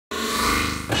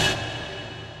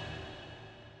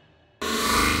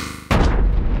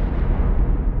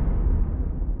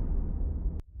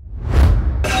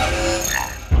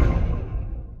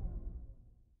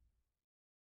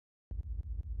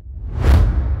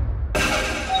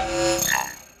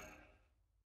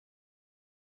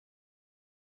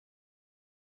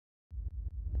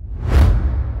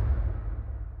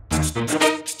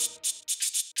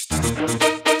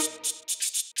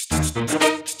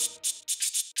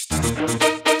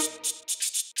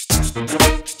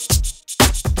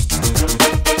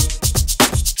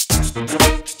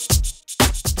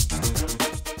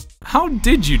How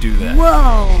did you do that?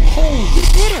 Whoa!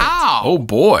 Holy cow! Oh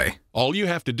boy. All you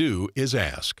have to do is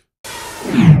ask.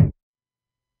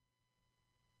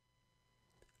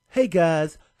 Hey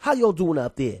guys, how y'all doing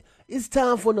out there? It's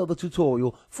time for another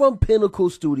tutorial from Pinnacle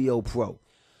Studio Pro.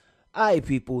 Alright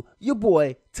people, your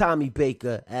boy Tommy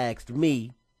Baker asked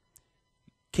me,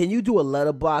 can you do a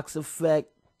letterbox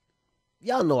effect?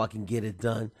 Y'all know I can get it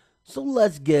done, so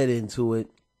let's get into it.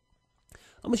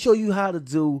 I'm going to show you how to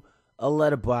do a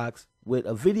letterbox with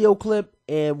a video clip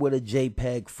and with a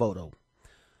JPEG photo.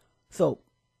 So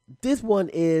this one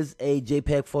is a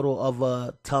JPEG photo of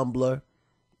a tumbler,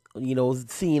 you know,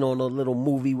 seen on a little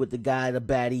movie with the guy, the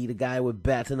baddie, the guy with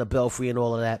bats and the belfry and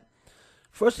all of that.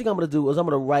 First thing I'm going to do is I'm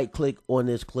going to right click on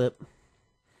this clip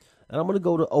and I'm going to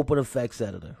go to Open Effects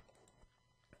Editor.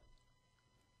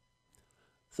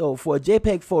 So for a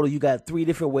JPEG photo, you got 3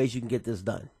 different ways you can get this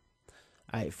done.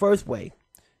 All right, first way,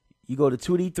 you go to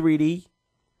 2D, 3D,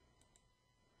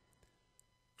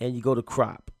 and you go to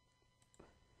crop.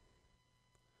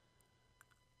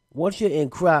 Once you're in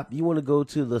crop, you want to go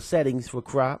to the settings for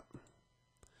crop.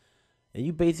 And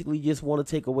you basically just want to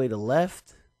take away the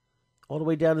left all the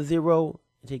way down to 0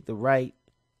 and take the right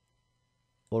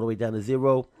all the way down to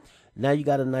 0. Now you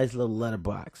got a nice little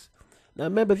letterbox. Now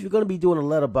remember, if you're going to be doing a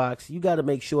letterbox, you got to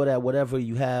make sure that whatever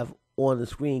you have on the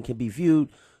screen can be viewed.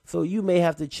 So you may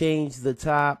have to change the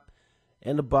top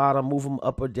and the bottom, move them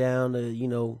up or down to, you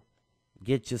know,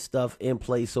 get your stuff in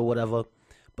place or whatever.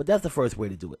 But that's the first way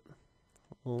to do it.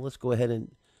 Well, let's go ahead and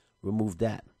remove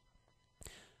that.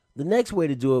 The next way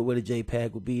to do it with a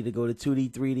JPEG would be to go to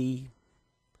 2D, 3D,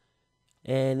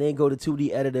 and then go to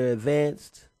 2D Editor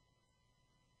Advanced.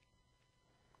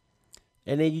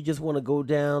 And then you just want to go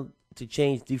down to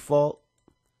change default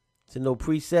to no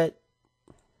preset.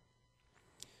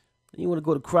 You want to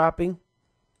go to cropping.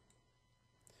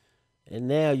 And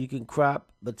now you can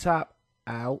crop the top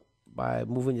out by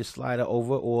moving your slider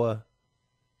over or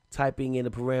typing in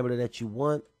the parameter that you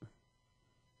want.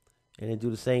 And then do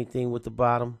the same thing with the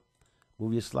bottom.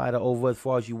 Move your slider over as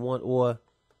far as you want or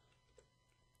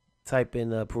type in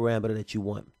the parameter that you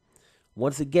want.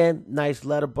 Once again, nice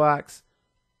letterbox.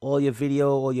 All your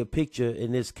video or your picture,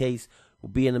 in this case, will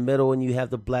be in the middle and you have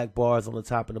the black bars on the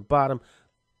top and the bottom.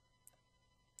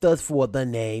 Thus for the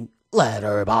name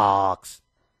Letterbox.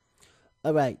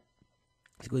 Alright,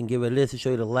 let's go ahead and get rid of this and show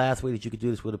you the last way that you can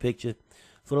do this with a picture.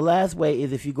 So the last way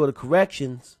is if you go to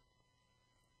corrections,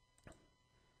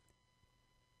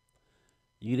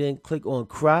 you then click on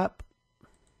crop.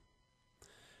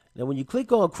 Now when you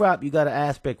click on crop, you got an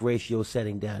aspect ratio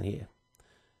setting down here.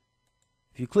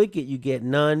 If you click it, you get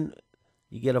none.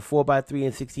 You get a 4:3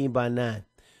 and 16:9.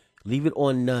 Leave it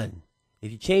on none.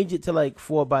 If you change it to like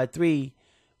 4:3,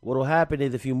 what will happen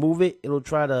is if you move it, it'll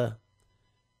try to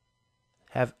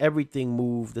have everything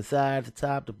move, the sides, the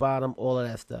top, the bottom, all of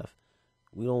that stuff.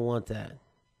 We don't want that.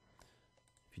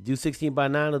 If you do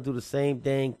 16:9, it'll do the same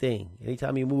dang thing.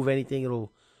 Anytime you move anything,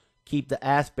 it'll keep the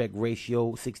aspect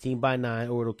ratio 16:9,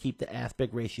 or it'll keep the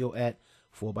aspect ratio at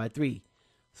 4:3.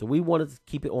 So we want to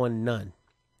keep it on none.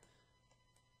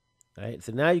 All right,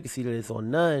 so now you can see that it's on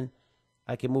none.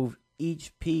 I can move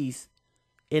each piece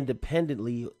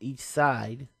independently, each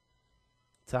side,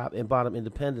 top and bottom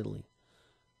independently.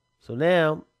 So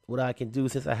now what I can do,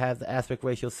 since I have the aspect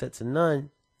ratio set to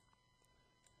none,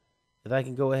 is I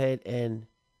can go ahead and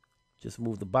just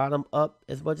move the bottom up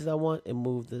as much as I want and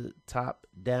move the top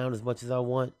down as much as I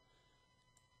want.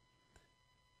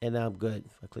 And now I'm good.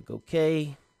 If I click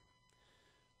OK,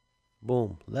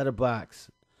 boom,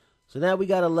 letterbox. So now we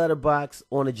got a letterbox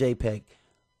on a JPEG.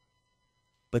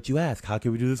 But you ask, how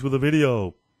can we do this with a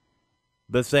video?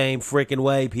 The same freaking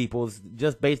way, people. It's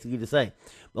just basically the same.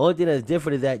 The only thing that's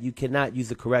different is that you cannot use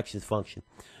the corrections function.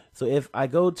 So if I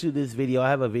go to this video, I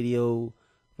have a video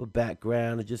with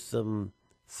background and just some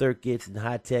circuits and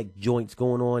high-tech joints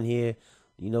going on here.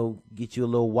 You know, get you a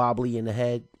little wobbly in the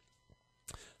head.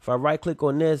 If I right-click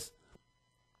on this,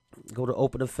 go to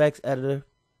Open Effects Editor,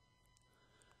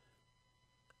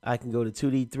 I can go to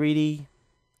 2D, 3D,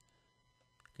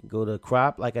 Go to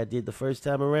crop like I did the first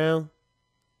time around.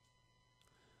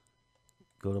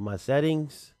 Go to my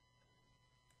settings.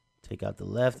 Take out the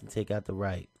left and take out the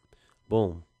right.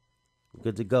 Boom.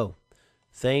 Good to go.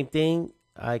 Same thing.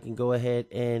 I can go ahead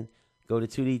and go to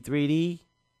 2D, 3D.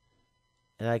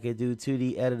 And I can do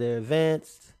 2D Editor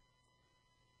Advanced.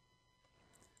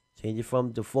 Change it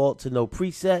from default to no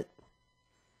preset.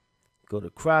 Go to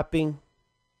cropping.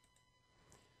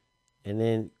 And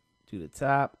then do the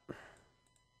top.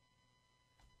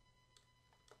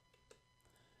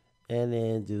 And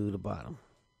then do the bottom.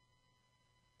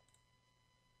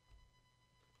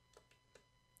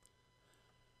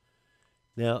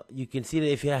 Now, you can see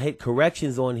that if I hit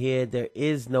corrections on here, there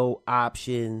is no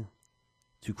option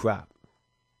to crop.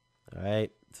 All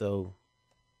right, so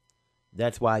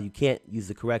that's why you can't use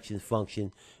the corrections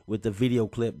function with the video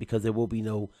clip, because there will be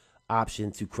no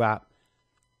option to crop,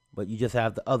 but you just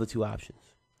have the other two options.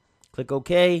 Click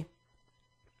OK.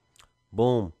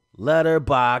 Boom.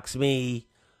 Letterbox me.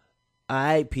 All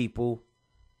right, people.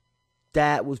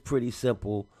 That was pretty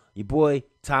simple. Your boy,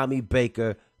 Tommy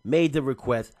Baker, made the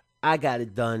request. I got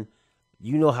it done.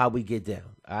 You know how we get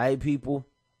down. All right, people?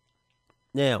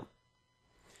 Now,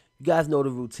 you guys know the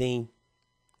routine.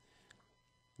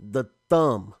 The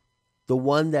thumb, the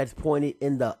one that's pointed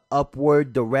in the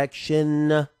upward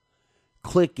direction,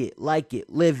 click it, like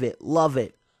it, live it, love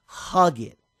it, hug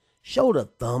it. Show the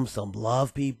thumb some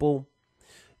love, people.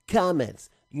 Comments.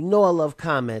 You know I love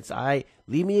comments, all right?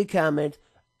 Leave me a comment.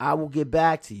 I will get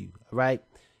back to you, all right?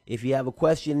 If you have a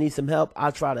question, need some help,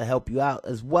 I'll try to help you out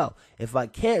as well. If I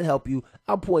can't help you,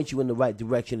 I'll point you in the right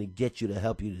direction and get you the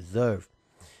help you deserve.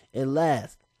 And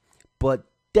last, but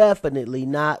definitely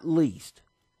not least,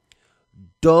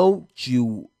 don't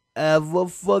you ever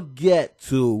forget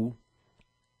to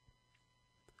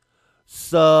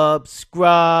subscribe.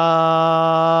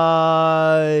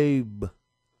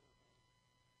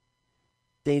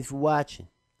 Thanks for watching.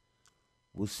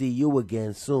 We'll see you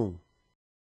again soon.